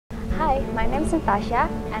My name is Natasha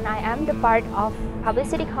and I am the part of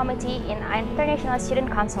Publicity Committee in International Student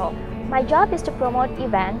Council. My job is to promote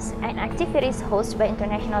events and activities hosted by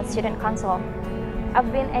International Student Council.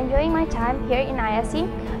 I've been enjoying my time here in ISC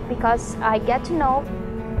because I get to know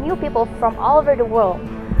new people from all over the world.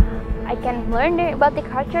 I can learn about the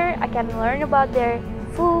culture, I can learn about their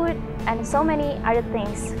food, and so many other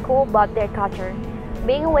things cool about their culture.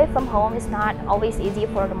 Being away from home is not always easy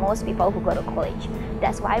for the most people who go to college.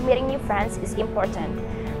 That's why meeting new friends is important,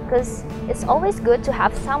 because it's always good to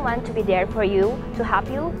have someone to be there for you, to help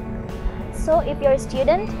you. So if you're a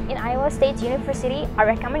student in Iowa State University, I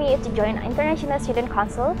recommend you to join International Student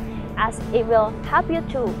Council, as it will help you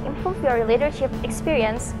to improve your leadership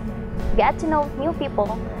experience, get to know new people,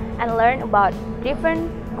 and learn about different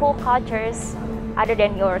cool cultures other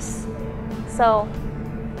than yours. So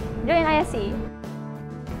join ISC.